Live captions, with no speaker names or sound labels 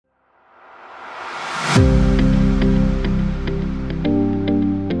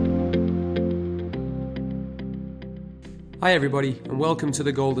Hi everybody, and welcome to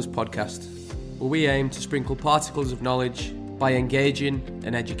the Goldust podcast, where we aim to sprinkle particles of knowledge by engaging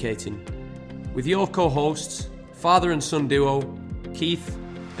and educating. With your co-hosts, father and son duo, Keith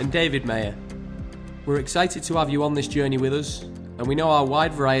and David Mayer. We're excited to have you on this journey with us, and we know our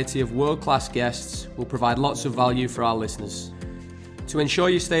wide variety of world-class guests will provide lots of value for our listeners. To ensure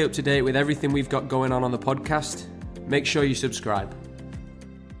you stay up to date with everything we've got going on the podcast, make sure you subscribe.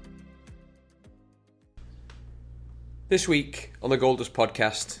 This week on the Goldust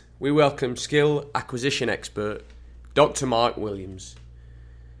podcast, we welcome skill acquisition expert, Dr. Mark Williams.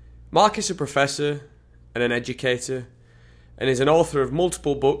 Mark is a professor and an educator, and is an author of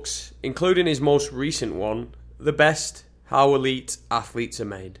multiple books, including his most recent one, The Best: How Elite Athletes Are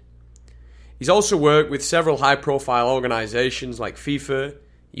Made. He's also worked with several high-profile organisations like FIFA,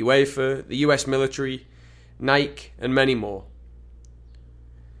 UEFA, the US military, Nike, and many more.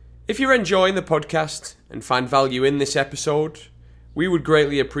 If you're enjoying the podcast and find value in this episode, we would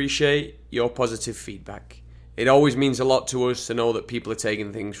greatly appreciate your positive feedback. It always means a lot to us to know that people are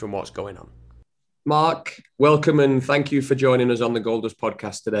taking things from what's going on. Mark, welcome and thank you for joining us on the Goldust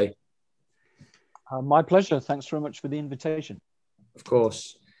podcast today. My pleasure. Thanks very much for the invitation. Of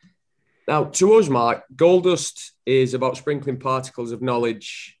course. Now, to us, Mark, Goldust is about sprinkling particles of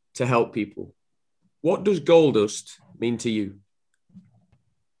knowledge to help people. What does Goldust mean to you?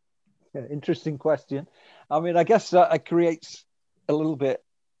 Yeah, interesting question. I mean, I guess it creates a little bit,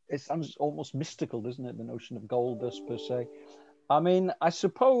 it sounds almost mystical, doesn't it? The notion of gold dust per se. I mean, I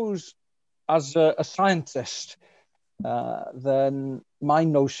suppose as a scientist, then my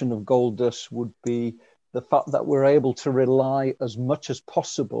notion of gold dust would be the fact that we're able to rely as much as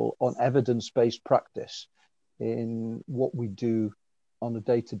possible on evidence-based practice in what we do on a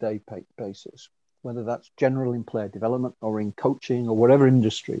day-to-day basis, whether that's general in player development or in coaching or whatever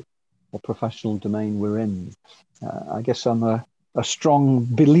industry or professional domain we're in. I guess I'm a strong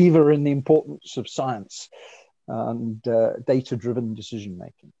believer in the importance of science and data-driven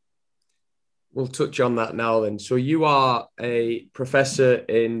decision-making. We'll touch on that now then. So you are a professor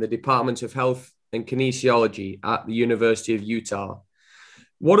in the Department of Health and Kinesiology at the University of Utah.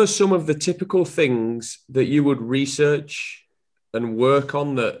 What are some of the typical things that you would research and work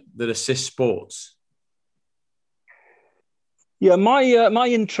on that assist sports? Yeah, my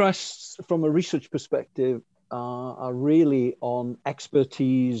interests from a research perspective are really on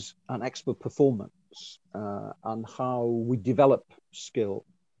expertise and expert performance and how we develop skill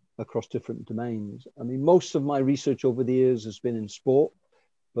across different domains. I mean, most of my research over the years has been in sport,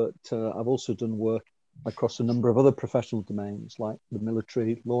 but I've also done work across a number of other professional domains like the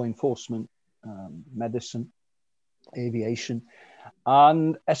military, law enforcement, medicine, aviation.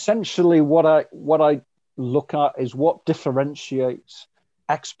 And essentially what I look at is what differentiates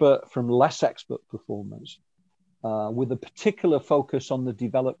expert from less expert performers, with a particular focus on the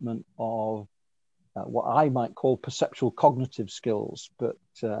development of what I might call perceptual cognitive skills, but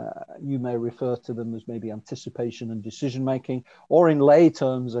you may refer to them as maybe anticipation and decision making, or in lay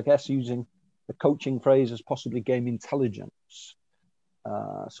terms, I guess, using the coaching phrase as possibly game intelligence.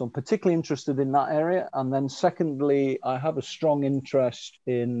 So I'm particularly interested in that area. And then secondly, I have a strong interest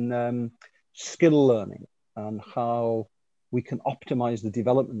in skill learning and how we can optimize the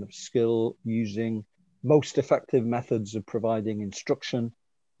development of skill using most effective methods of providing instruction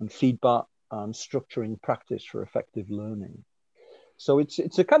and feedback and structuring practice for effective learning. So it's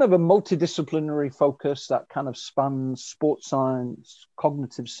a kind of a multidisciplinary focus that kind of spans sports science,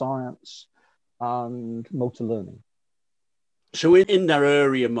 cognitive science, and motor learning. So in that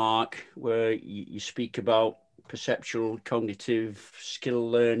area, Mark, where you speak about perceptual, cognitive,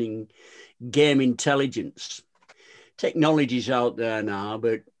 skill learning, game intelligence, technology's out there now,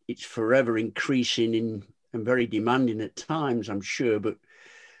 but it's forever increasing and very demanding at times, I'm sure. But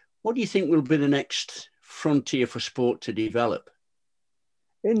what do you think will be the next frontier for sport to develop?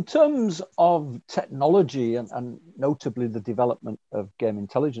 In terms of technology and notably the development of game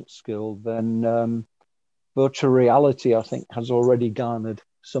intelligence skill, then virtual reality, I think, has already garnered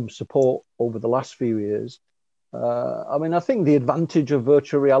some support over the last few years. I mean, I think the advantage of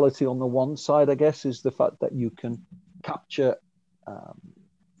virtual reality on the one side, I guess, is the fact that you can capture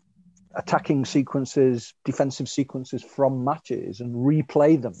attacking sequences, defensive sequences from matches and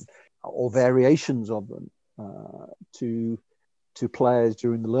replay them or variations of them to players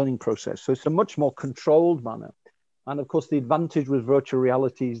during the learning process. So it's a much more controlled manner. And of course, the advantage with virtual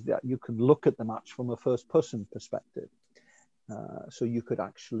reality is that you can look at the match from a first person perspective. So you could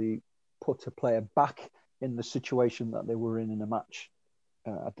actually put a player back in the situation that they were in a match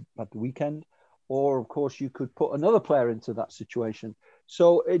at the weekend, or of course you could put another player into that situation.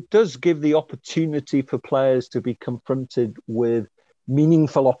 So it does give the opportunity for players to be confronted with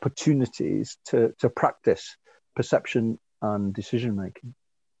meaningful opportunities to practice perception and decision making.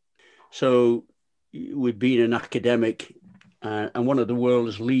 So we've been an academic and one of the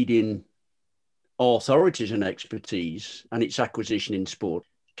world's leading authorities and expertise and its acquisition in sport.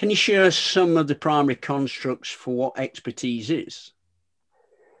 Can you share some of the primary constructs for what expertise is?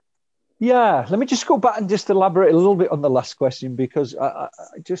 Yeah, let me just go back and just elaborate a little bit on the last question, because I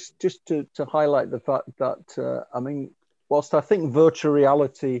just to highlight the fact that, whilst I think virtual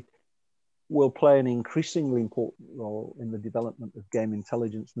reality will play an increasingly important role in the development of game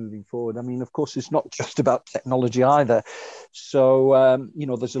intelligence moving forward. I mean, of course, it's not just about technology either. So,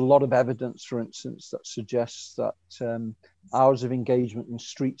 there's a lot of evidence, for instance, that suggests that hours of engagement in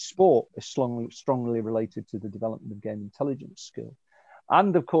street sport is strongly related to the development of game intelligence skill.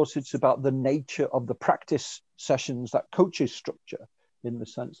 And of course, it's about the nature of the practice sessions that coaches structure, in the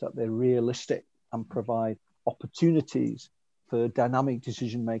sense that they're realistic and provide opportunities for dynamic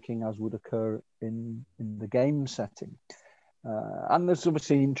decision making as would occur in the game setting. And there's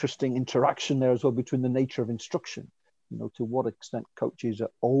obviously interesting interaction there as well between the nature of instruction, to what extent coaches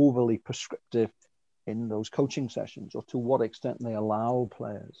are overly prescriptive in those coaching sessions, or to what extent they allow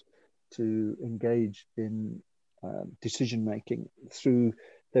players to engage in decision making through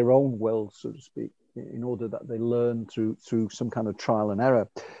their own will, so to speak, in order that they learn through some kind of trial and error.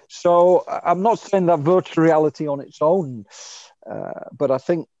 So I'm not saying that virtual reality on its own, but I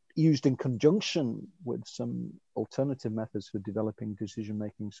think used in conjunction with some alternative methods for developing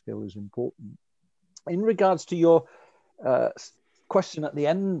decision-making skill is important. In regards to your question at the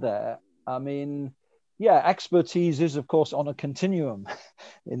end there, I mean, yeah, expertise is, of course, on a continuum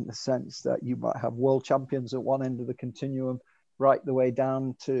in the sense that you might have world champions at one end of the continuum, right the way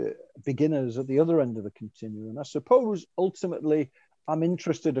down to beginners at the other end of the continuum. And I suppose ultimately I'm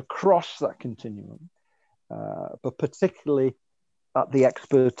interested across that continuum, but particularly at the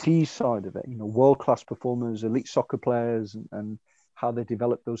expertise side of it, world-class performers, elite soccer players, and how they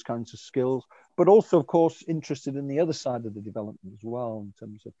develop those kinds of skills, but also, of course, interested in the other side of the development as well, in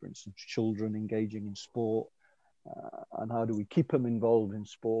terms of, for instance, children engaging in sport, and how do we keep them involved in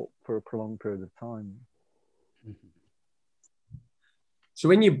sport for a prolonged period of time. Mm-hmm.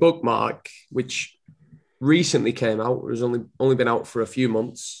 So in your book, Mark, which recently came out, it was only been out for a few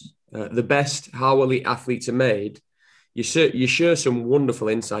months, The Best How Elite Athletes Are Made, you share some wonderful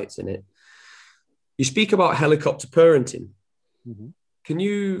insights in it. You speak about helicopter parenting. Mm-hmm. Can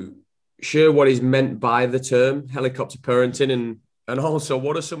you share what is meant by the term helicopter parenting, and also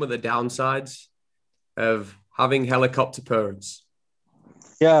what are some of the downsides of having helicopter parents?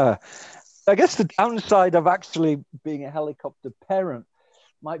 Yeah, I guess the downside of actually being a helicopter parent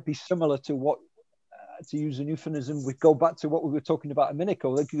might be similar to what, to use a euphemism, we go back to what we were talking about a minute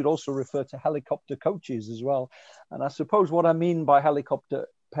ago. You could also refer to helicopter coaches as well. And I suppose what I mean by helicopter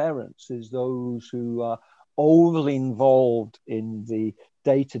parents is those who are overly involved in the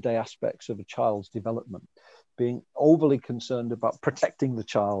day-to-day aspects of a child's development, being overly concerned about protecting the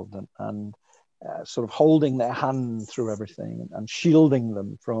child and sort of holding their hand through everything and shielding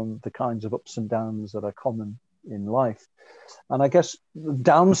them from the kinds of ups and downs that are common in life. And I guess the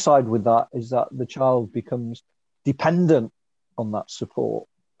downside with that is that the child becomes dependent on that support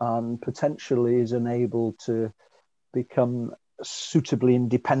and potentially is unable to become suitably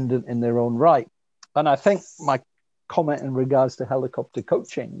independent in their own right. And I think my comment in regards to helicopter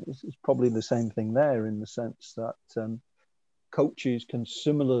coaching is probably the same thing there, in the sense that coaches can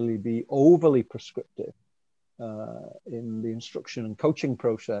similarly be overly prescriptive in the instruction and coaching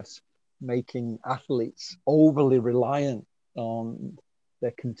process, making athletes overly reliant on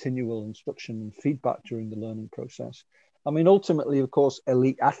their continual instruction and feedback during the learning process. I mean, ultimately, of course,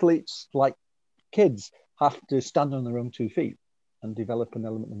 elite athletes, like kids, have to stand on their own 2 feet and develop an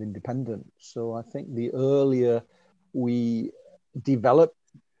element of independence. So I think the earlier we develop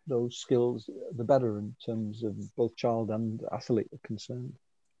those skills, the better, in terms of both child and athlete are concerned.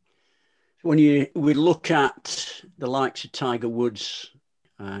 When we look at the likes of Tiger Woods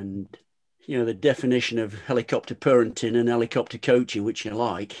and the definition of helicopter parenting and helicopter coaching, which you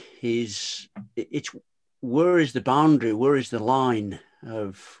like, it's where is the boundary, where is the line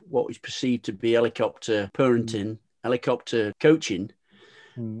of what is perceived to be helicopter parenting, helicopter coaching,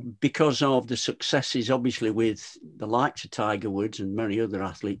 because of the successes, obviously, with the likes of Tiger Woods and many other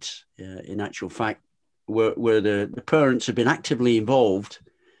athletes, in actual fact, where the parents have been actively involved,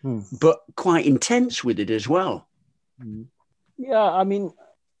 but quite intense with it as well. Yeah, I mean,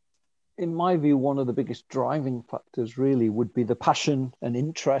 in my view, one of the biggest driving factors really would be the passion and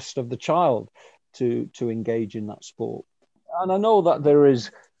interest of the child to engage in that sport. And I know that there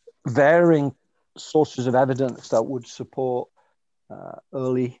is varying sources of evidence that would support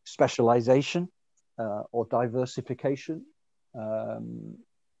early specialization or diversification,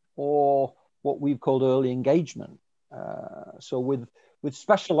 or what we've called early engagement. So with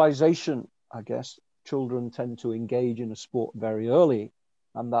specialization, I guess children tend to engage in a sport very early,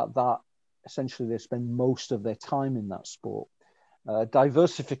 and that essentially they spend most of their time in that sport.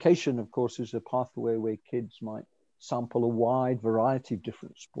 Diversification, of course, is a pathway where kids might sample a wide variety of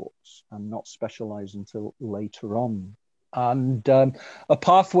different sports and not specialize until later on. And a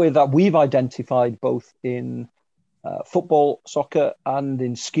pathway that we've identified both in football, soccer, and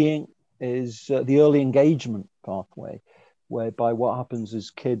in skiing is the early engagement pathway, whereby what happens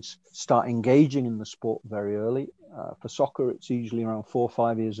is kids start engaging in the sport very early. For soccer, it's usually around 4 or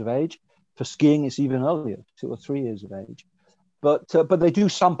 5 years of age. For skiing, it's even earlier, 2 or 3 years of age. But they do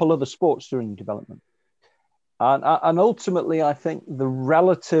sample other sports during development. And ultimately, I think the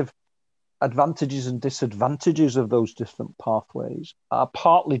relative advantages and disadvantages of those different pathways are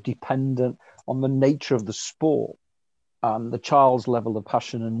partly dependent on the nature of the sport and the child's level of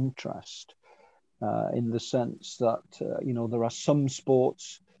passion and interest, in the sense that, there are some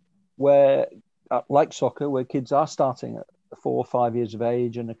sports where, like soccer, where kids are starting at 4 or 5 years of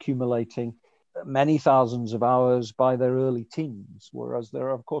age and accumulating many thousands of hours by their early teens, whereas there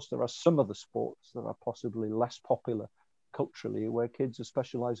are some other sports that are possibly less popular culturally where kids are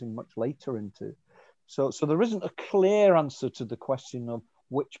specializing much later into. So there isn't a clear answer to the question of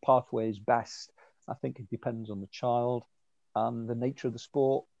which pathway is best. I think it depends on the child and the nature of the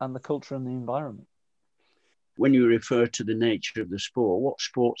sport and the culture and the environment. When you refer to the nature of the sport, what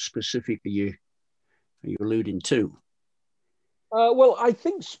sport specifically are you alluding to? Well, I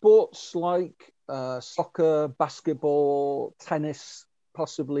think sports like soccer, basketball, tennis,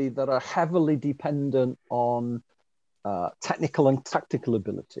 possibly, that are heavily dependent on technical and tactical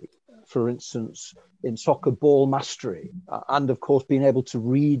ability. For instance, in soccer, ball mastery, and of course, being able to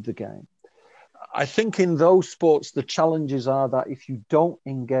read the game. I think in those sports, the challenges are that if you don't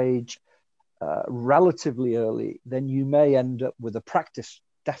engage relatively early, then you may end up with a practice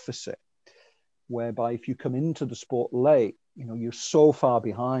deficit, whereby if you come into the sport late, you're so far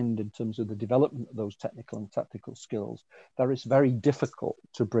behind in terms of the development of those technical and tactical skills that it's very difficult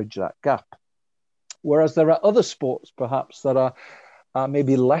to bridge that gap. Whereas there are other sports, perhaps, that are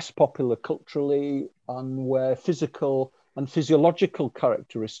maybe less popular culturally, and where physical and physiological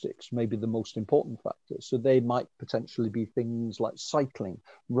characteristics may be the most important factors. So they might potentially be things like cycling,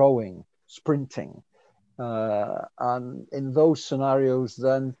 rowing, sprinting. And in those scenarios,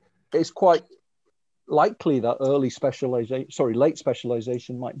 then it's quite likely that late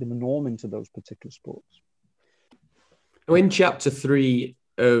specialization might be the norm into those particular sports. In chapter 3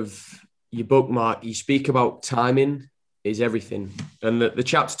 of your book, Mark, you speak about timing is everything. And the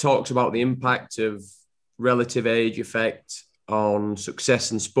chapter talks about the impact of relative age effect on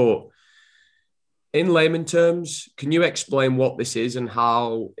success in sport. In layman terms, can you explain what this is and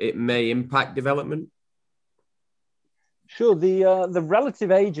how it may impact development? Sure. The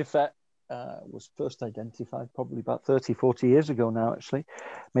relative age effect was first identified probably about 30, 40 years ago now, actually,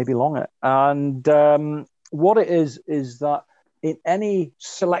 maybe longer. And what it is that in any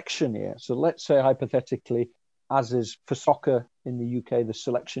selection year, so let's say hypothetically, as is for soccer in the UK, the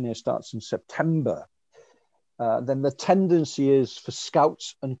selection year starts in September, then the tendency is for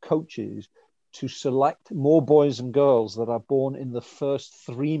scouts and coaches to select more boys and girls that are born in the first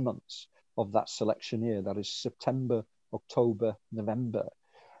 3 months of that selection year, that is September, October, November.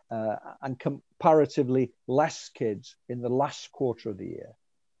 And comparatively less kids in the last quarter of the year,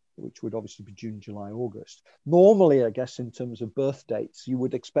 which would obviously be June, July, August. Normally, I guess, in terms of birth dates, you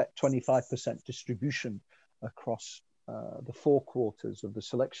would expect 25% distribution across the 4 quarters of the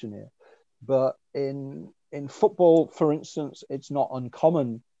selection year. But in football, for instance, it's not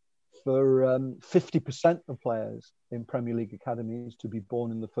uncommon for 50% of players in Premier League academies to be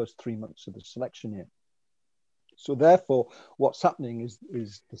born in the first 3 months of the selection year. So therefore, what's happening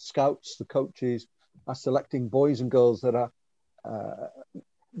is the scouts, the coaches are selecting boys and girls that are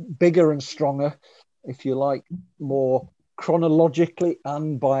bigger and stronger, if you like, more chronologically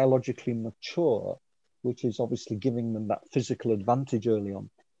and biologically mature, which is obviously giving them that physical advantage early on.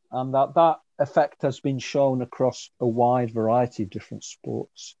 And that effect has been shown across a wide variety of different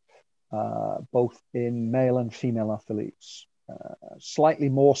sports, both in male and female athletes. Slightly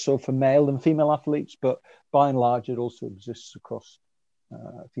more so for male than female athletes, but by and large, it also exists across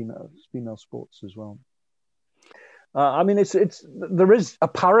female sports as well. I mean, there is a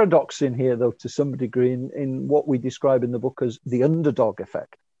paradox in here, though, to some degree, in what we describe in the book as the underdog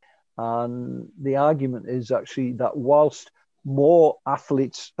effect. And the argument is actually that whilst more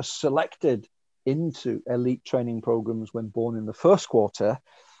athletes are selected into elite training programs when born in the first quarter,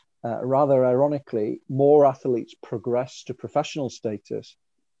 rather ironically, more athletes progress to professional status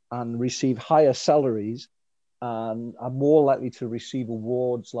and receive higher salaries and are more likely to receive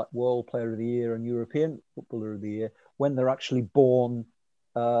awards like World Player of the Year and European Footballer of the Year when they're actually born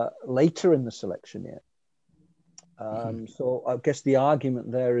later in the selection year. So I guess the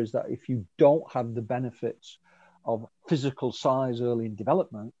argument there is that if you don't have the benefits of physical size early in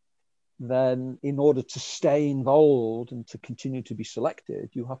development, then in order to stay involved and to continue to be selected,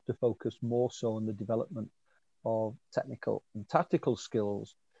 you have to focus more so on the development of technical and tactical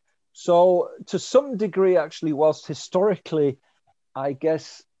skills. So to some degree, actually, whilst historically, I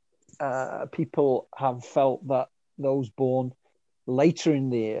guess people have felt that those born later in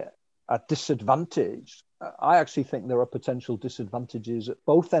the year are disadvantaged, I actually think there are potential disadvantages at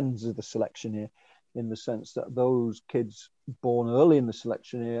both ends of the selection year, in the sense that those kids born early in the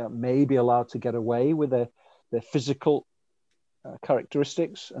selection year may be allowed to get away with their physical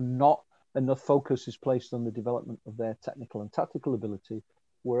characteristics, and not enough focus is placed on the development of their technical and tactical ability,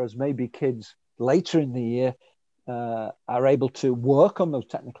 whereas maybe kids later in the year are able to work on those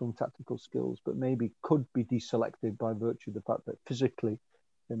technical and tactical skills, but maybe could be deselected by virtue of the fact that physically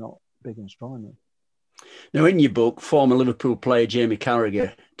they're not big and strong enough. Now, in your book, former Liverpool player Jamie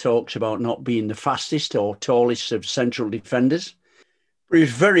Carragher talks about not being the fastest or tallest of central defenders, but he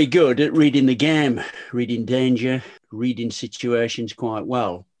was very good at reading the game, reading danger, reading situations quite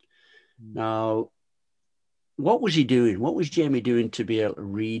well. Now, what was he doing? What was Jamie doing to be able to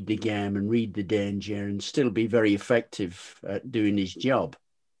read the game and read the danger and still be very effective at doing his job?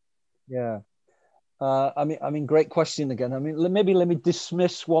 Yeah. I mean, great question again. I mean, maybe let me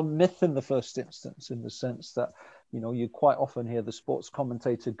dismiss one myth in the first instance, in the sense that, you quite often hear the sports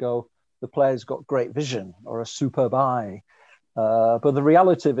commentator go, the player's got great vision or a superb eye. But the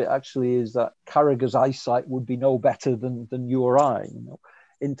reality of it actually is that Carragher's eyesight would be no better than you or I,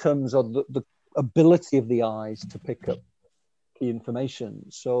 in terms of the ability of the eyes to pick up key information.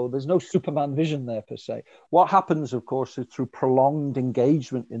 So there's no Superman vision there per se. What happens, of course, is through prolonged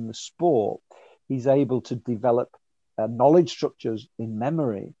engagement in the sport, he's able to develop knowledge structures in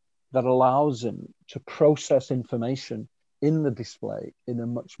memory that allows him to process information in the display in a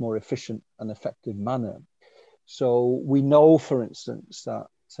much more efficient and effective manner. So we know, for instance, that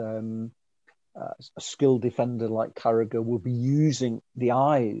a skilled defender like Carragher will be using the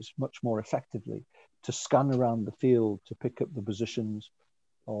eyes much more effectively to scan around the field to pick up the positions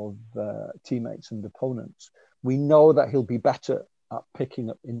of teammates and opponents. We know that he'll be better at picking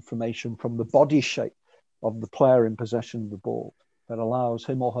up information from the body shape of the player in possession of the ball that allows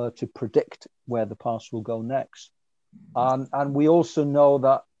him or her to predict where the pass will go next. And we also know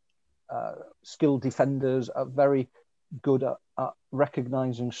that skilled defenders are very good at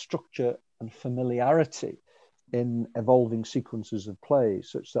recognizing structure and familiarity in evolving sequences of play,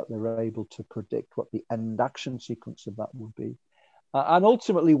 such that they're able to predict what the end action sequence of that would be. And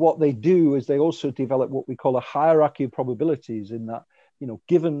ultimately what they do is they also develop what we call a hierarchy of probabilities, in that,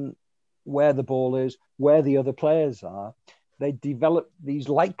 given where the ball is, where the other players are, they develop these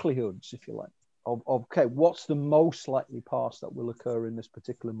likelihoods, if you like, of okay, what's the most likely pass that will occur in this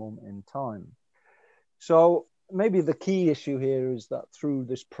particular moment in time. So maybe the key issue here is that through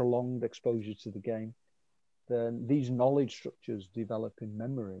this prolonged exposure to the game, then these knowledge structures develop in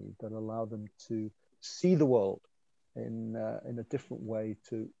memory that allow them to see the world in a different way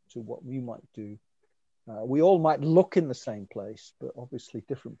to what we might do. We all might look in the same place, but obviously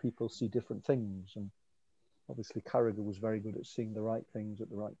different people see different things. And obviously Carragher was very good at seeing the right things at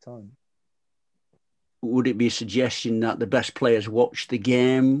the right time. Would it be a suggestion that the best players watch the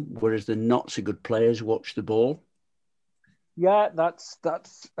game, whereas the not so good players watch the ball? Yeah, that's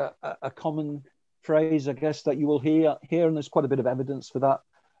a common phrase, I guess, that you will hear, and there's quite a bit of evidence for that.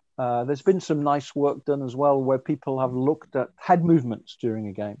 There's been some nice work done as well, where people have looked at head movements during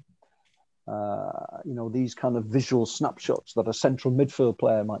a game. These kind of visual snapshots that a central midfield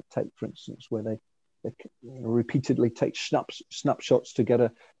player might take, for instance, where they repeatedly take snapshots to get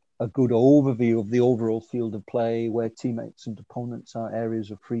a good overview of the overall field of play, where teammates and opponents are areas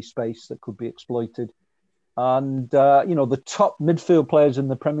of free space that could be exploited. And, the top midfield players in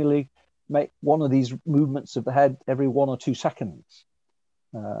the Premier League make one of these movements of the head every 1 or 2 seconds.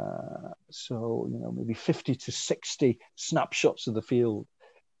 So, maybe 50 to 60 snapshots of the field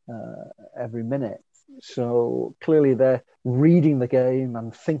every minute. So clearly they're reading the game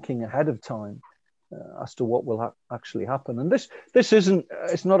and thinking ahead of time as to what will actually happen. And this isn't,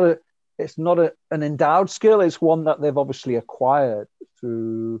 it's not an endowed skill. It's one that they've obviously acquired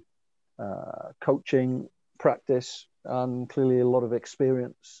through coaching, practice, and clearly a lot of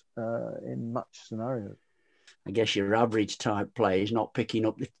experience in match scenarios. I guess your average type player is not picking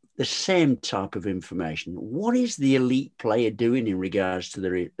up the same type of information. What is the elite player doing in regards to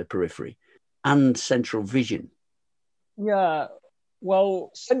the periphery and central vision? Yeah,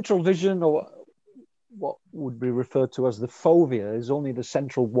 well, central vision, or what would be referred to as the fovea, is only the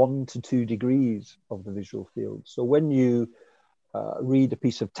central 1 to 2 degrees of the visual field. So when you read a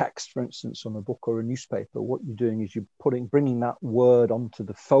piece of text, for instance, on a book or a newspaper, what you're doing is you're bringing that word onto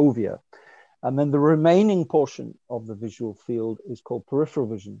the fovea. And then the remaining portion of the visual field is called peripheral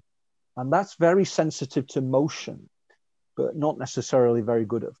vision. And that's very sensitive to motion, but not necessarily very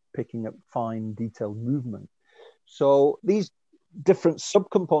good at picking up fine, detailed movement. So these different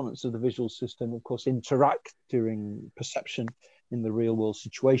subcomponents of the visual system, of course, interact during perception in the real world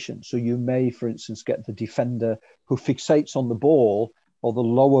situation. So you may, for instance, get the defender who fixates on the ball, or the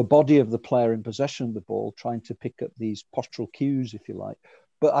lower body of the player in possession of the ball, trying to pick up these postural cues, if you like,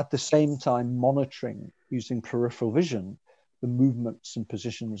 but at the same time monitoring, using peripheral vision, the movements and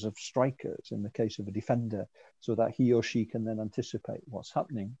positions of strikers in the case of a defender, so that he or she can then anticipate what's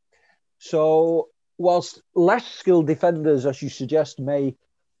happening. So whilst less skilled defenders, as you suggest, may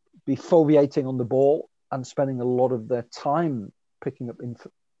be foveating on the ball and spending a lot of their time picking up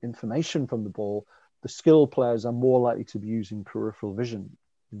information from the ball, the skilled players are more likely to be using peripheral vision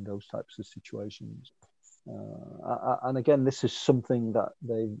in those types of situations. And again, this is something that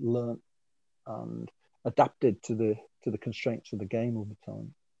they've learned and adapted to the constraints of the game over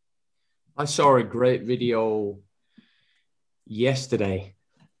time. I saw a great video yesterday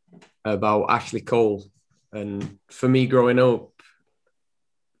about Ashley Cole, and for me growing up,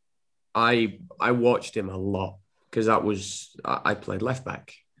 I watched him a lot because I played left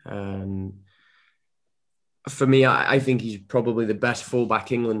back, and for me, I think he's probably the best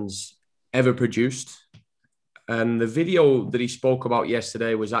fullback England's ever produced. And the video that he spoke about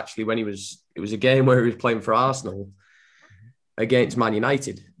yesterday was actually when it was a game where he was playing for Arsenal against Man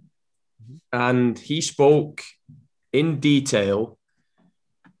United. And he spoke in detail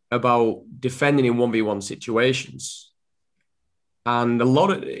about defending in 1v1 situations. And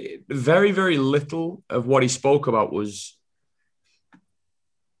very, very little of what he spoke about was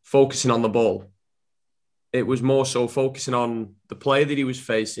focusing on the ball. It was more so focusing on the player that he was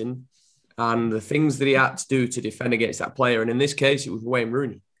facing and the things that he had to do to defend against that player. And in this case, it was Wayne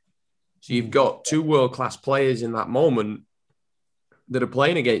Rooney. So you've got two world-class players in that moment that are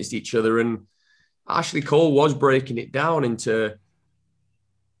playing against each other. And Ashley Cole was breaking it down into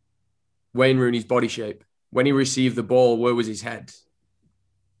Wayne Rooney's body shape. When he received the ball, where was his head?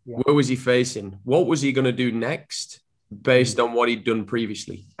 Yeah. Where was he facing? What was he going to do next based on what he'd done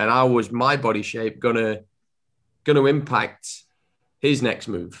previously? And how was my body shape going to impact his next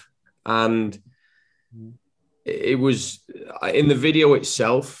move? And it was, in the video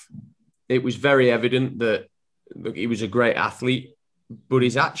itself, it was very evident that he was a great athlete, but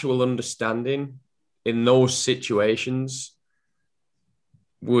his actual understanding in those situations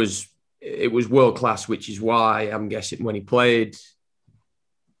was world class, which is why I'm guessing when he played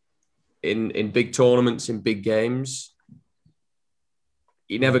in big tournaments, in big games,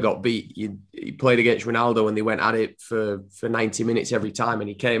 he never got beat. He played against Ronaldo and they went at it for 90 minutes every time, and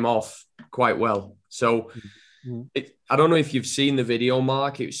he came off quite well. So I don't know if you've seen the video,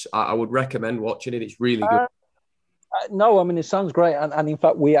 Mark. I would recommend watching it. It's really good. No, I mean, it sounds great. And in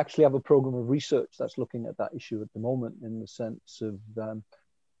fact, we actually have a program of research that's looking at that issue at the moment, in the sense of,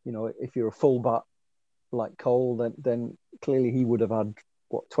 if you're a fullback like Cole, then clearly he would have had,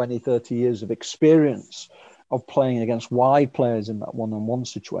 20, 30 years of experience of playing against wide players in that one-on-one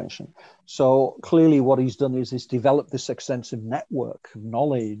situation. So clearly what he's done is he's developed this extensive network of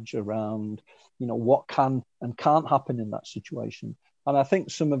knowledge around, what can and can't happen in that situation. And I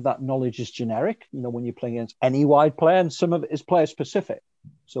think some of that knowledge is generic, when you're playing against any wide player, and some of it is player specific.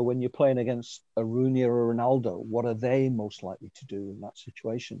 So when you're playing against a Rooney or a Ronaldo, what are they most likely to do in that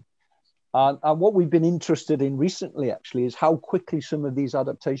situation? And what we've been interested in recently, actually, is how quickly some of these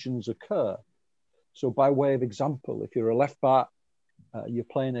adaptations occur. So by way of example, if you're a left back, you're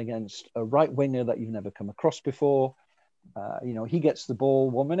playing against a right winger that you've never come across before. He gets the ball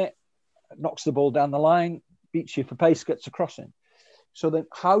 1 minute, knocks the ball down the line, beats you for pace, gets a crossing. So then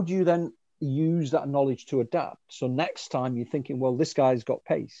how do you then use that knowledge to adapt? So next time you're thinking, well, this guy's got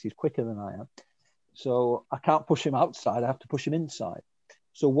pace. He's quicker than I am. So I can't push him outside. I have to push him inside.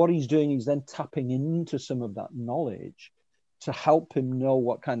 So what he's doing is then tapping into some of that knowledge to help him know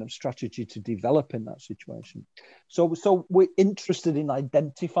what kind of strategy to develop in that situation. So we're interested in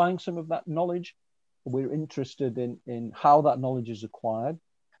identifying some of that knowledge. We're interested in how that knowledge is acquired.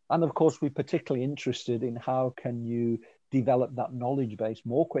 And of course, we're particularly interested in how can you develop that knowledge base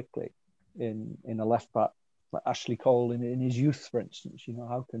more quickly in a left back like Ashley Cole in his youth, for instance.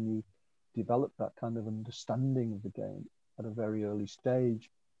 How can you develop that kind of understanding of the game at a very early stage?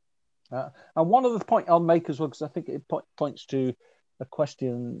 And one other point I'll make as well, because I think it points to a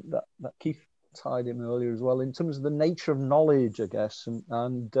question that Keith tied in earlier as well, in terms of the nature of knowledge, I guess.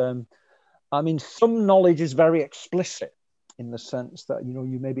 And I mean, some knowledge is very explicit in the sense that,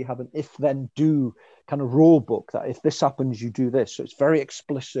 you maybe have an if then do kind of rule book that if this happens, you do this. So it's very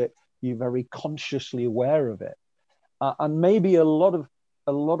explicit. You're very consciously aware of it. And maybe a lot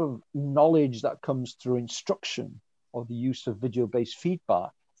of knowledge that comes through instruction or the use of video-based feedback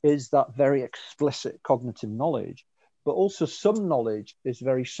is that very explicit cognitive knowledge. But also some knowledge is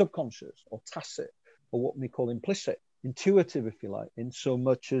very subconscious or tacit, or what we call implicit, intuitive, if you like, in so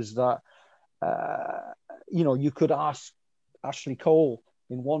much as that, you could ask Ashley Cole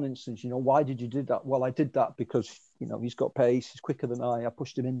in one instance, why did you do that? Well, I did that because, he's got pace, he's quicker than I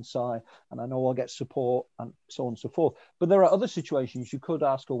pushed him inside, and I know I'll get support, and so on and so forth. But there are other situations you could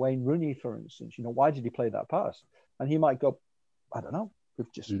ask a Wayne Rooney, for instance, why did he play that pass? And he might go, I don't know,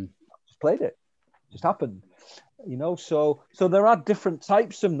 we've just played it. It just happened. So there are different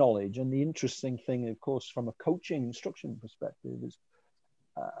types of knowledge. And the interesting thing, of course, from a coaching instruction perspective is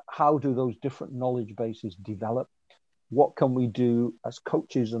how do those different knowledge bases develop? What can we do as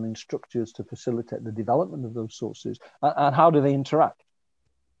coaches and instructors to facilitate the development of those sources? And how do they interact?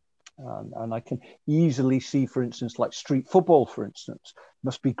 And I can easily see, for instance, like street football, for instance,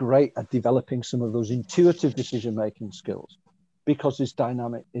 must be great at developing some of those intuitive decision-making skills, because this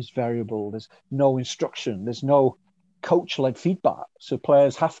dynamic is variable. There's no instruction. There's no coach-led feedback. So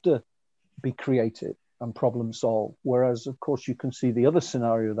players have to be creative and problem solve. Whereas, of course, you can see the other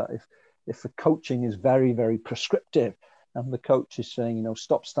scenario that if the coaching is very, very prescriptive and the coach is saying,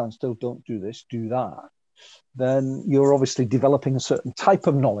 stop, stand still, don't do this, do that, then you're obviously developing a certain type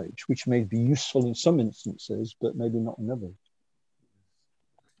of knowledge, which may be useful in some instances, but maybe not in others.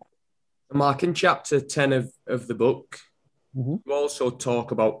 Mark, in chapter 10 of the book, you also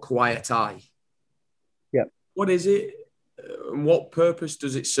talk about quiet eye. Yeah. What is it? And what purpose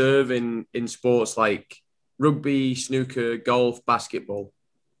does it serve in sports like rugby, snooker, golf, basketball?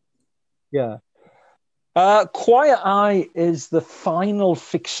 Yeah. Quiet eye is the final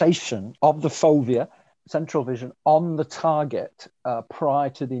fixation of the fovea, central vision, on the target prior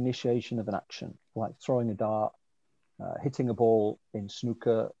to the initiation of an action, like throwing a dart, hitting a ball in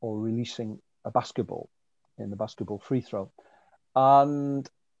snooker, or releasing a basketball in the basketball free throw. And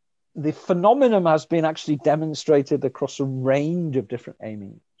the phenomenon has been actually demonstrated across a range of different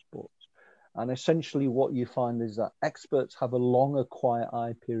aiming sports. And essentially what you find is that experts have a longer quiet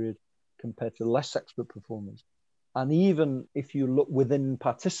eye period compared to less expert performers. And even if you look within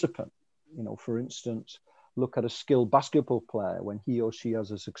participant, for instance, look at a skilled basketball player when he or she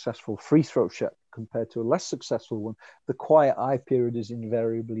has a successful free throw shot compared to a less successful one, the quiet eye period is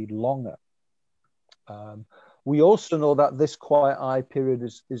invariably longer. We also know that this quiet eye period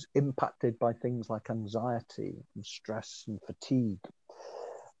is impacted by things like anxiety and stress and fatigue.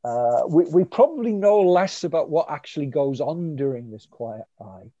 We probably know less about what actually goes on during this quiet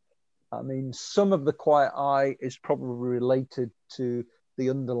eye. I mean, some of the quiet eye is probably related to the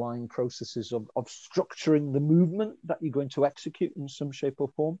underlying processes of structuring the movement that you're going to execute in some shape or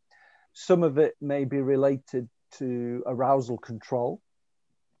form. Some of it may be related to arousal control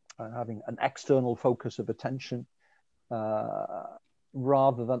and having an external focus of attention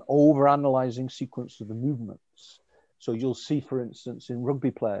rather than over-analyzing sequence of the movements. So you'll see, for instance, in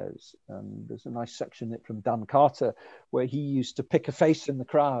rugby players, there's a nice section from Dan Carter where he used to pick a face in the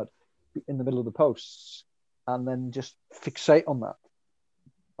crowd in the middle of the posts and then just fixate on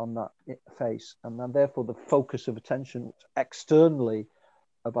that face. And then therefore the focus of attention was externally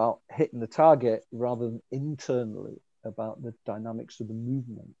about hitting the target rather than internally about the dynamics of the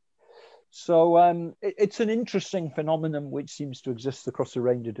movement. So it's an interesting phenomenon which seems to exist across a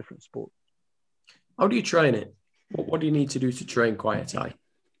range of different sports. How do you train it? What do you need to do to train quiet eye?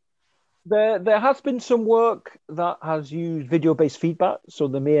 There has been some work that has used video-based feedback. So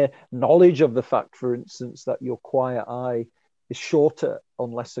the mere knowledge of the fact, for instance, that your quiet eye is shorter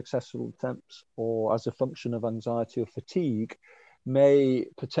on less successful attempts or as a function of anxiety or fatigue may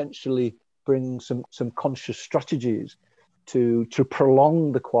potentially bring some conscious strategies to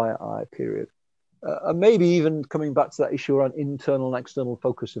prolong the quiet eye period. And maybe even coming back to that issue around internal and external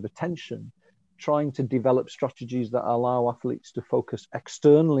focus of attention, trying to develop strategies that allow athletes to focus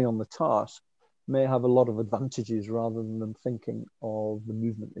externally on the task may have a lot of advantages rather than them thinking of the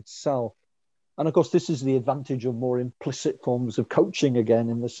movement itself. And of course, this is the advantage of more implicit forms of coaching again,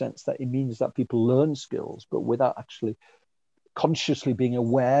 in the sense that it means that people learn skills, but without actually consciously being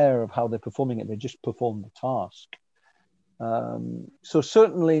aware of how they're performing it. They just perform the task. So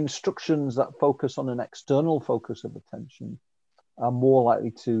certainly instructions that focus on an external focus of attention are more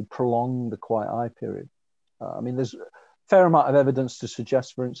likely to prolong the quiet eye period. There's a fair amount of evidence to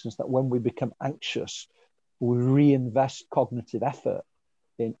suggest, for instance, that when we become anxious, we reinvest cognitive effort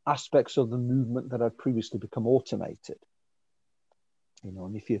in aspects of the movement that had previously become automated.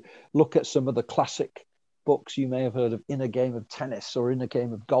 And if you look at some of the classic books, you may have heard of In a Game of Tennis or In a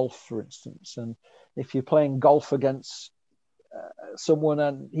Game of Golf, for instance. And if you're playing golf against someone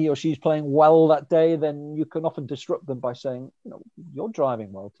and he or she's playing well that day, then you can often disrupt them by saying, you're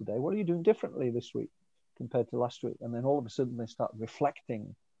driving well today. What are you doing differently this week compared to last week? And then all of a sudden they start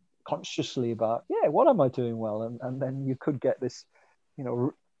reflecting consciously about, what am I doing well? And then you could get this,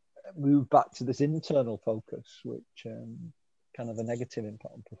 move back to this internal focus, which kind of a negative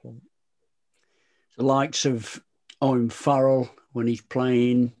impact on performance. The likes of Owen Farrell, when he's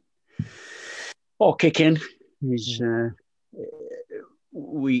playing or kicking, is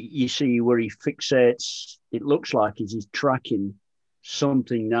you see where he fixates. It looks like he's tracking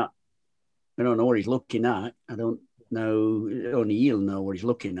something that I don't know what he's looking at. I don't know. Only he'll know what he's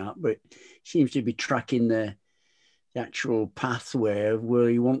looking at, but seems to be tracking the actual pathway of where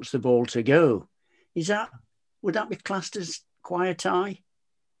he wants the ball to go. Would that be classed as quiet eye?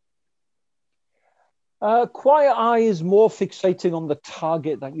 Quiet eye is more fixating on the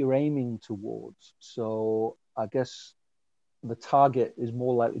target that you're aiming towards. So I guess the target is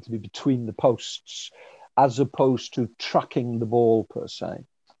more likely to be between the posts as opposed to tracking the ball per se.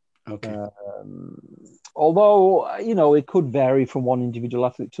 Okay. Although, it could vary from one individual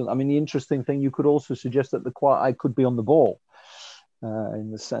athlete to the interesting thing, you could also suggest that the quiet eye could be on the ball,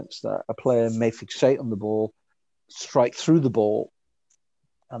 in the sense that a player may fixate on the ball, strike through the ball,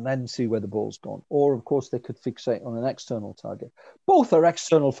 and then see where the ball's gone. Or, of course, they could fixate on an external target. Both are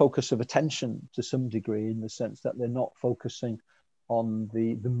external focus of attention to some degree, in the sense that they're not focusing on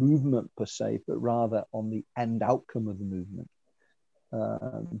the movement per se, but rather on the end outcome of the movement.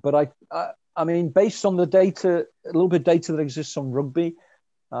 But I mean, based on the data, a little bit of data that exists on rugby,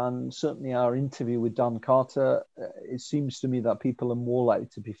 and certainly our interview with Dan Carter, it seems to me that people are more likely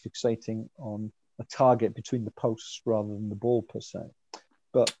to be fixating on a target between the posts rather than the ball per se.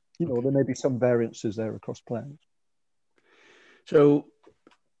 But, there may be some variances there across players. So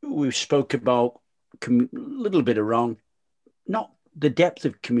we've spoke about a little bit around, not the depth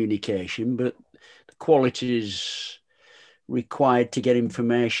of communication, but the qualities required to get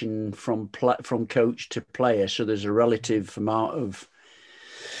information from coach to player. So there's a relative amount of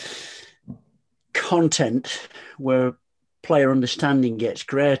content where player understanding gets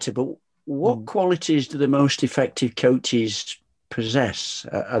greater. But what qualities do the most effective coaches possess?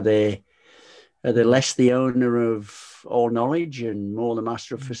 Are they less the owner of all knowledge and more the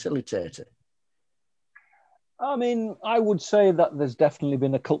master of facilitator? I would say that there's definitely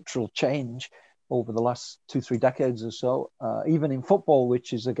been a cultural change over the last 2-3 decades or so, even in football,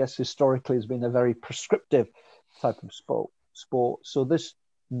 which is, I guess, historically has been a very prescriptive type of sport. So this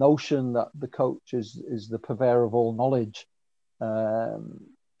notion that the coach is the purveyor of all knowledge,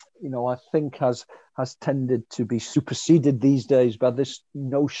 I think has tended to be superseded these days by this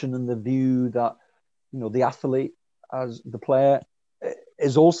notion and the view that, the athlete as the player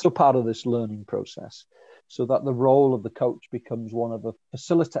is also part of this learning process, so that the role of the coach becomes one of a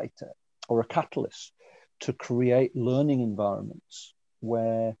facilitator or a catalyst to create learning environments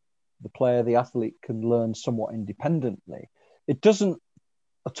where the player, the athlete, can learn somewhat independently. It doesn't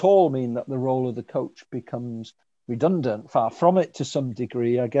at all mean that the role of the coach becomes redundant. Far from it, to some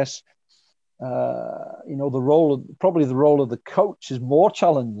degree. I guess the role of the coach is more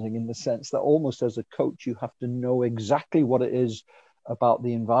challenging, in the sense that almost as a coach you have to know exactly what it is about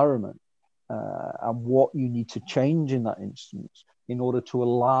the environment and what you need to change in that instance in order to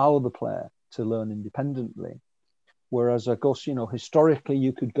allow the player to learn independently. Whereas, of course, historically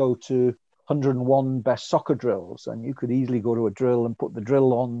you could go to 101 best soccer drills, and you could easily go to a drill and put the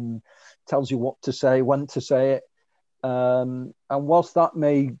drill on, tells you what to say, when to say it. And whilst that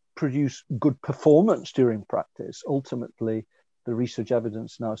may produce good performance during practice, ultimately the research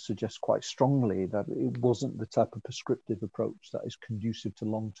evidence now suggests quite strongly that it wasn't the type of prescriptive approach that is conducive to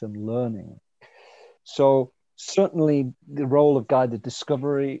long-term learning. So certainly the role of guided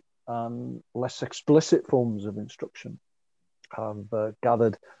discovery and less explicit forms of instruction have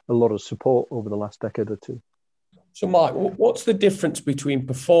gathered a lot of support over the last decade or two. So, Mike, what's the difference between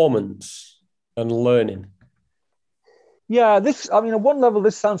performance and learning? Yeah, I mean, at one level,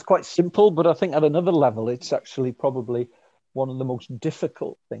 this sounds quite simple, but I think at another level, it's actually probably one of the most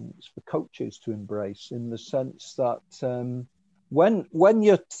difficult things for coaches to embrace, in the sense that when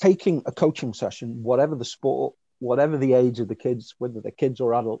you're taking a coaching session, whatever the sport, whatever the age of the kids, whether they're kids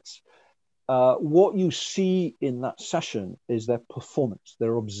or adults, what you see in that session is their performance,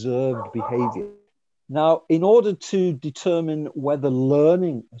 their observed behavior. Now, in order to determine whether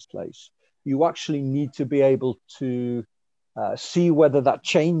learning has place, you actually need to be able to see whether that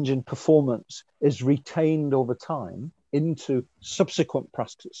change in performance is retained over time into subsequent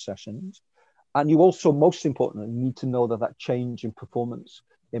practice sessions. And you also, most importantly, need to know that that change in performance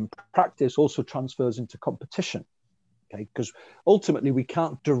in practice also transfers into competition. Okay, because ultimately we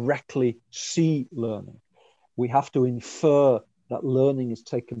can't directly see learning. We have to infer that learning has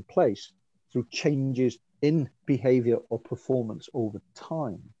taken place through changes in behavior or performance over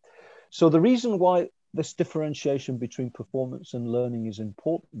time. So the reason why this differentiation between performance and learning is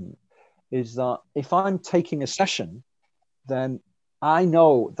important is that if I'm taking a session, then I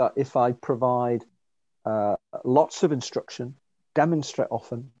know that if I provide lots of instruction, demonstrate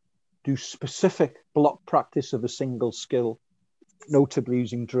often, do specific block practice of a single skill, notably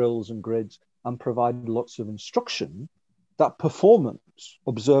using drills and grids, and provide lots of instruction, that performance,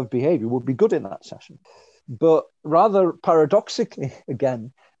 observed behavior, will be good in that session. But rather paradoxically,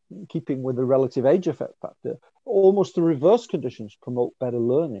 again, keeping with the relative age effect factor, almost the reverse conditions promote better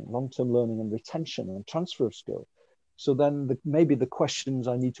learning, long-term learning and retention and transfer of skill. So then maybe the questions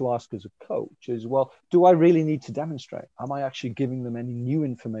I need to ask as a coach is, well, do I really need to demonstrate? Am I actually giving them any new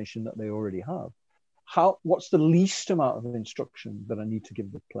information that they already have? What's the least amount of instruction that I need to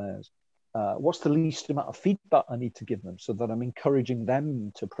give the players? What's the least amount of feedback I need to give them so that I'm encouraging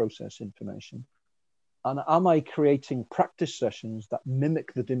them to process information? And am I creating practice sessions that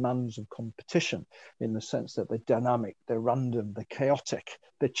mimic the demands of competition, in the sense that they're dynamic, they're random, they're chaotic,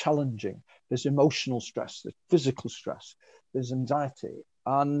 they're challenging, there's emotional stress, there's physical stress, there's anxiety.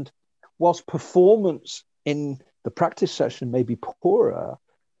 And whilst performance in the practice session may be poorer,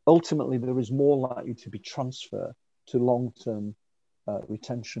 ultimately there is more likely to be transfer to long-term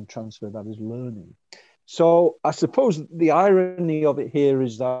retention transfer, that is learning. So I suppose the irony of it here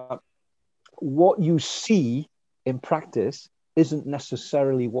is that what you see in practice isn't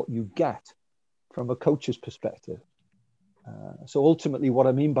necessarily what you get from a coach's perspective. So ultimately, what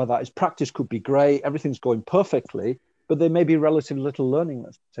I mean by that is practice could be great, everything's going perfectly, but there may be relatively little learning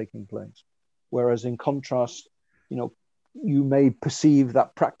that's taking place. Whereas in contrast, you may perceive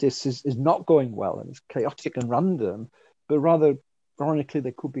that practice is not going well and it's chaotic and random, but rather, ironically,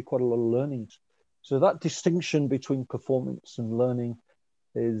 there could be quite a lot of learning. So that distinction between performance and learning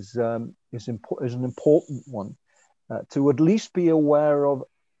is an important one to at least be aware of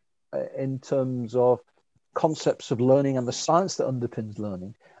in terms of concepts of learning and the science that underpins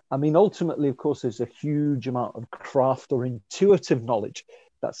learning. I mean, ultimately, of course, there's a huge amount of craft or intuitive knowledge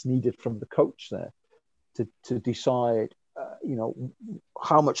that's needed from the coach there to decide,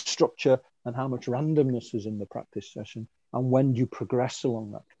 how much structure and how much randomness is in the practice session, and when do you progress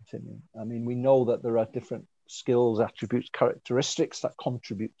along that continuum. I mean, we know that there are different skills, attributes, characteristics that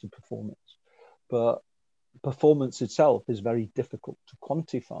contribute to performance, but performance itself is very difficult to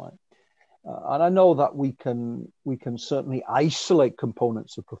quantify. And I know that we can certainly isolate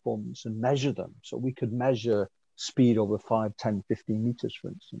components of performance and measure them. So we could measure speed over 5, 10, 15 meters, for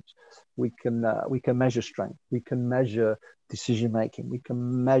instance. We can measure strength. We can measure decision making. We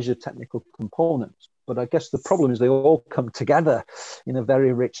can measure technical components. But I guess the problem is they all come together in a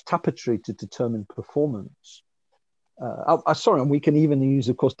very rich tapestry to determine performance. And we can even use,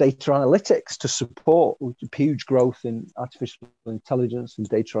 of course, data analytics to support huge growth in artificial intelligence and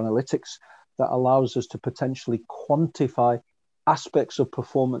data analytics that allows us to potentially quantify aspects of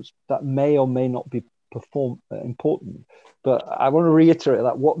performance that may or may not be important. But I want to reiterate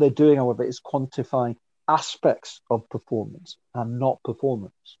that what they're doing, however, is quantifying aspects of performance and not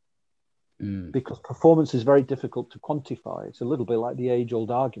performance. Because performance is very difficult to quantify. It's a little bit like the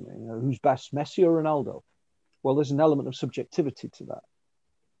age-old argument, who's best, Messi or Ronaldo? Well, there's an element of subjectivity to that.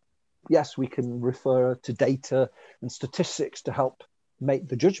 Yes, we can refer to data and statistics to help make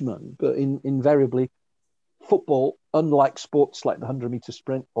the judgment, but invariably, football, unlike sports like the 100-meter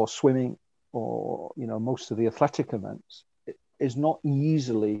sprint or swimming or most of the athletic events, it is not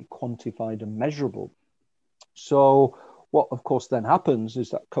easily quantified and measurable. So what, of course, then happens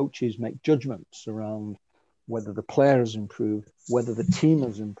is that coaches make judgments around whether the player has improved, whether the team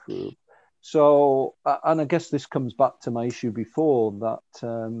has improved. So, and I guess this comes back to my issue before that,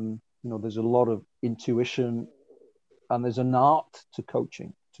 there's a lot of intuition and there's an art to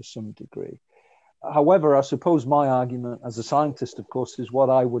coaching to some degree. However, I suppose my argument as a scientist, of course, is what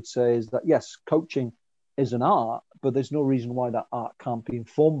I would say is that, yes, coaching is an art, but there's no reason why that art can't be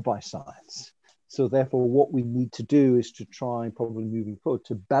informed by science. So therefore, what we need to do is to try, probably moving forward,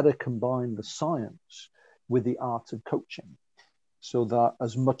 to better combine the science with the art of coaching, so that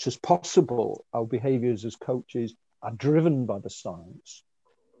as much as possible, our behaviors as coaches are driven by the science.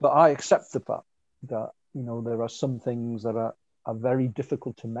 But I accept the fact that, there are some things that are very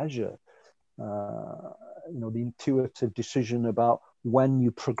difficult to measure. The intuitive decision about when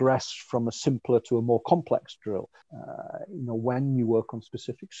you progress from a simpler to a more complex drill, when you work on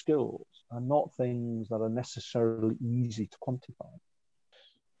specific skills, are not things that are necessarily easy to quantify.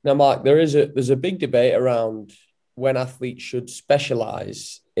 Now, Mark, there's a big debate around when athletes should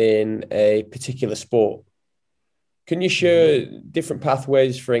specialize in a particular sport. Can you share different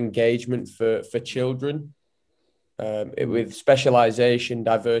pathways for engagement for children with specialization,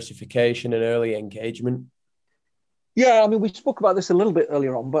 diversification, and early engagement? Yeah, I mean, we spoke about this a little bit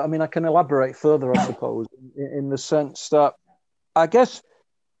earlier on, but I mean, I can elaborate further, I suppose, in the sense that I guess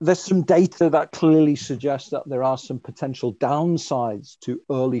there's some data that clearly suggests that there are some potential downsides to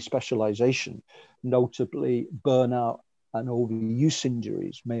early specialization, notably burnout and overuse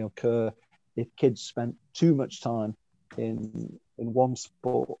injuries may occur if kids spend too much time in one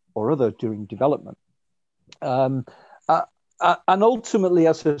sport or other during development. And ultimately,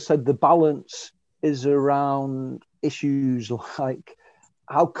 as I said, the balance is around issues like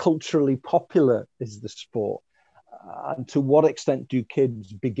how culturally popular is the sport, and to what extent do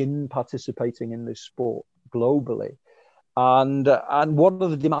kids begin participating in this sport globally, and what are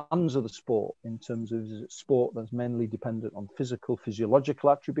the demands of the sport in terms of, is it sport that's mainly dependent on physiological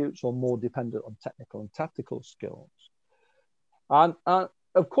attributes, or more dependent on technical and tactical skills? And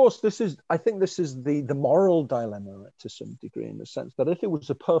of course, I think this is the moral dilemma to some degree, in the sense that if it was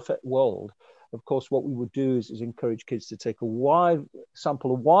a perfect world, of course, what we would do is encourage kids to take a wide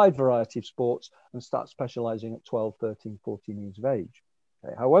variety of sports and start specializing at 12, 13, 14 years of age.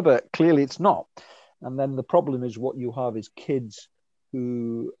 Okay. However, clearly it's not. And then the problem is, what you have is kids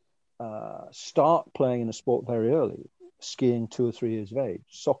who start playing in a sport very early, skiing 2 or 3 years of age,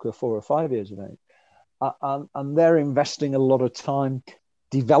 soccer 4 or 5 years of age. And they're investing a lot of time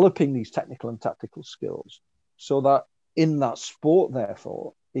developing these technical and tactical skills, so that in that sport,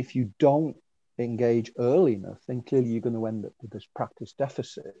 therefore, if you don't engage early enough, then clearly you're going to end up with this practice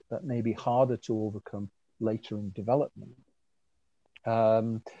deficit that may be harder to overcome later in development.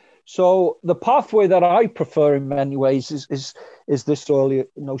 So the pathway that I prefer in many ways is this early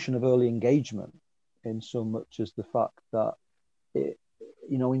notion of early engagement, in so much as the fact that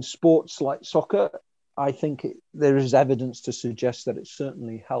in sports like soccer, I think there is evidence to suggest that it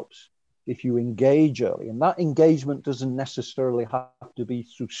certainly helps if you engage early. And that engagement doesn't necessarily have to be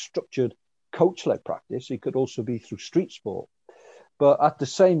through structured coach-led practice. It could also be through street sport. But at the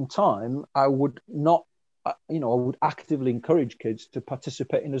same time, I would actively encourage kids to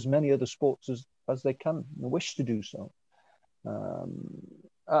participate in as many other sports as they can and wish to do so.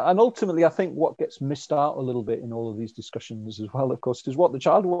 And ultimately, I think what gets missed out a little bit in all of these discussions as well, of course, is what the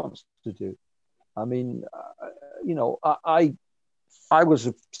child wants to do. I mean, I was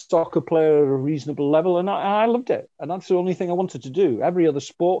a soccer player at a reasonable level, and I loved it. And that's the only thing I wanted to do. Every other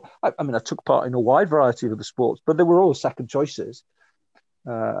sport, I took part in a wide variety of the sports, but they were all second choices.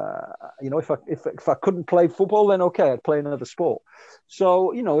 If I couldn't play football, then okay, I'd play another sport.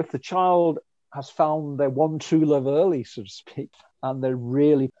 So, if the child has found their one true love early, so to speak, and they're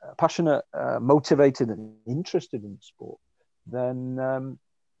really passionate, motivated, and interested in sport, then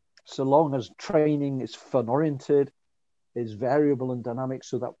so long as training is fun-oriented, is variable and dynamic,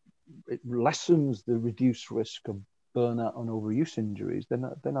 so that it lessens the reduced risk of burnout and overuse injuries, then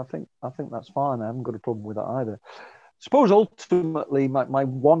I think that's fine. I haven't got a problem with that either. I suppose ultimately my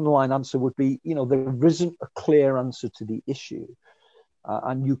one-line answer would be, there isn't a clear answer to the issue.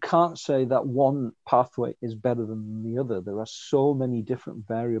 And you can't say that one pathway is better than the other. There are so many different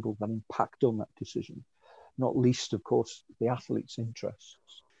variables that impact on that decision, not least, of course, the athlete's interests.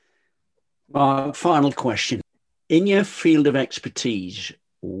 Final question. In your field of expertise,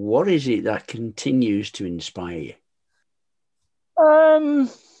 what is it that continues to inspire you?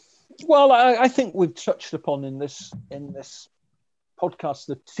 Well, I think we've touched upon in this podcast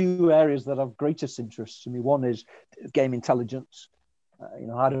the two areas that have greatest interest to me. One is game intelligence.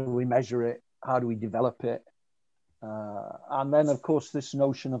 How do we measure it? How do we develop it? And then, of course, this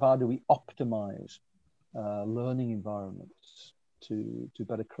notion of how do we optimize learning environments to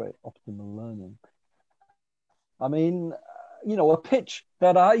better create optimal learning. I mean, a pitch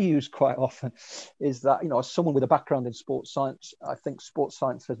that I use quite often is that, as someone with a background in sports science, I think sports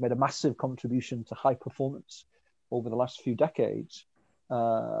science has made a massive contribution to high performance over the last few decades.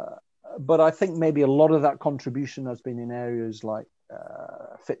 But I think maybe a lot of that contribution has been in areas like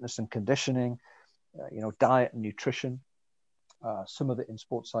fitness and conditioning, diet and nutrition, some of it in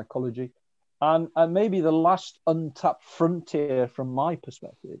sports psychology. And maybe the last untapped frontier from my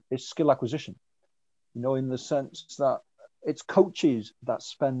perspective is skill acquisition, in the sense that it's coaches that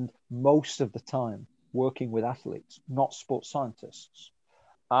spend most of the time working with athletes, not sports scientists.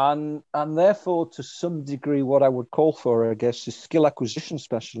 And therefore, to some degree, what I would call for, I guess, is skill acquisition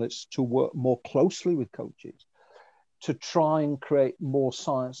specialists to work more closely with coaches to try and create more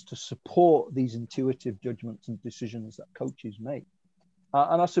science to support these intuitive judgments and decisions that coaches make.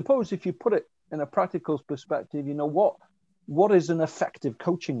 And I suppose if you put it in a practical perspective, what is an effective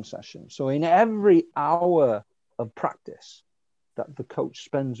coaching session? So in every hour of practice that the coach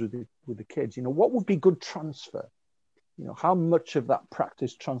spends with the kids, what would be good transfer? How much of that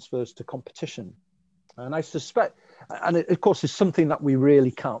practice transfers to competition? And I suspect, and it, of course, is something that we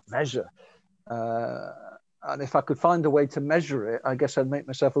really can't measure. And if I could find a way to measure it, I guess I'd make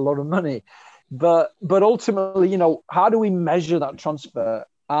myself a lot of money. But ultimately, how do we measure that transfer?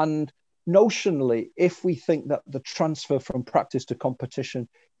 And notionally, if we think that the transfer from practice to competition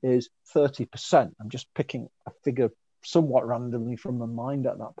is 30%, I'm just picking a figure somewhat randomly from my mind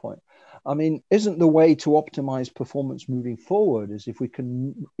at that point. I mean, isn't the way to optimize performance moving forward is if we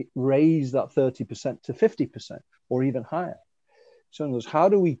can raise that 30% to 50% or even higher? So in other words, how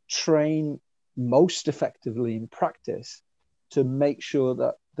do we train most effectively in practice to make sure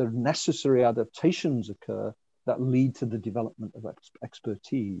that the necessary adaptations occur that lead to the development of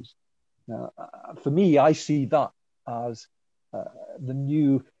expertise? Now, for me, I see that as the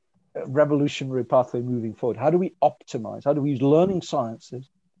new revolutionary pathway moving forward. How do we optimize? How do we use learning sciences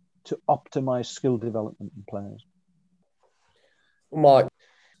to optimize skill development in players? Mark,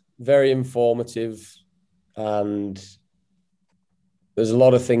 very informative, and there's a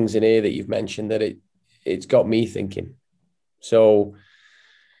lot of things in here that you've mentioned that it's got me thinking. So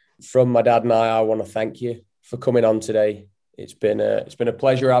from my dad and I want to thank you for coming on today. It's been a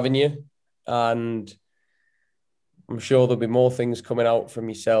pleasure having you, and I'm sure there'll be more things coming out from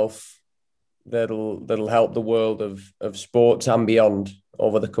yourself that'll help the world of sports and beyond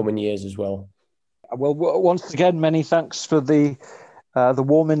over the coming years as well. Well, once again, many thanks for the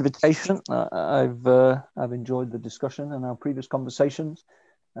warm invitation. I've enjoyed the discussion and our previous conversations,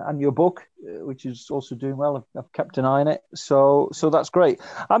 and your book, which is also doing well. I've kept an eye on it, so that's great.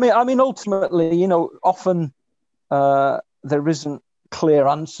 I mean, ultimately, often there isn't clear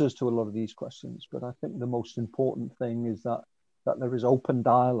answers to a lot of these questions, but I think the most important thing is that there is open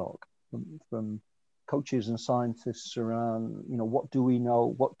dialogue from coaches and scientists around, what do we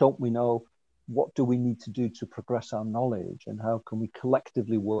know, what don't we know, what do we need to do to progress our knowledge, and how can we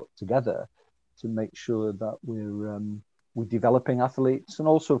collectively work together to make sure that we're developing athletes, and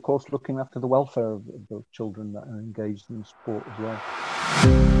also, of course, looking after the welfare of the children that are engaged in sport as well.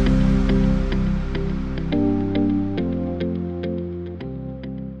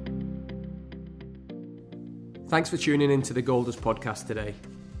 Thanks for tuning into the Goldust podcast today.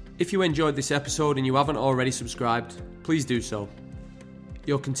 If you enjoyed this episode and you haven't already subscribed, please do so.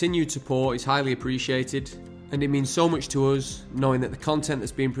 Your continued support is highly appreciated, and it means so much to us knowing that the content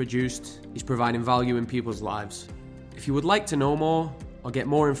that's being produced is providing value in people's lives. If you would like to know more or get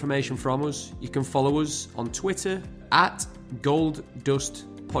more information from us, you can follow us on Twitter at Goldust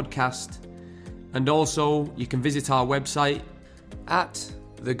Podcast, and also you can visit our website at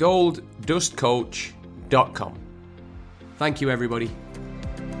thegolddustcoach.com. Thank you, everybody.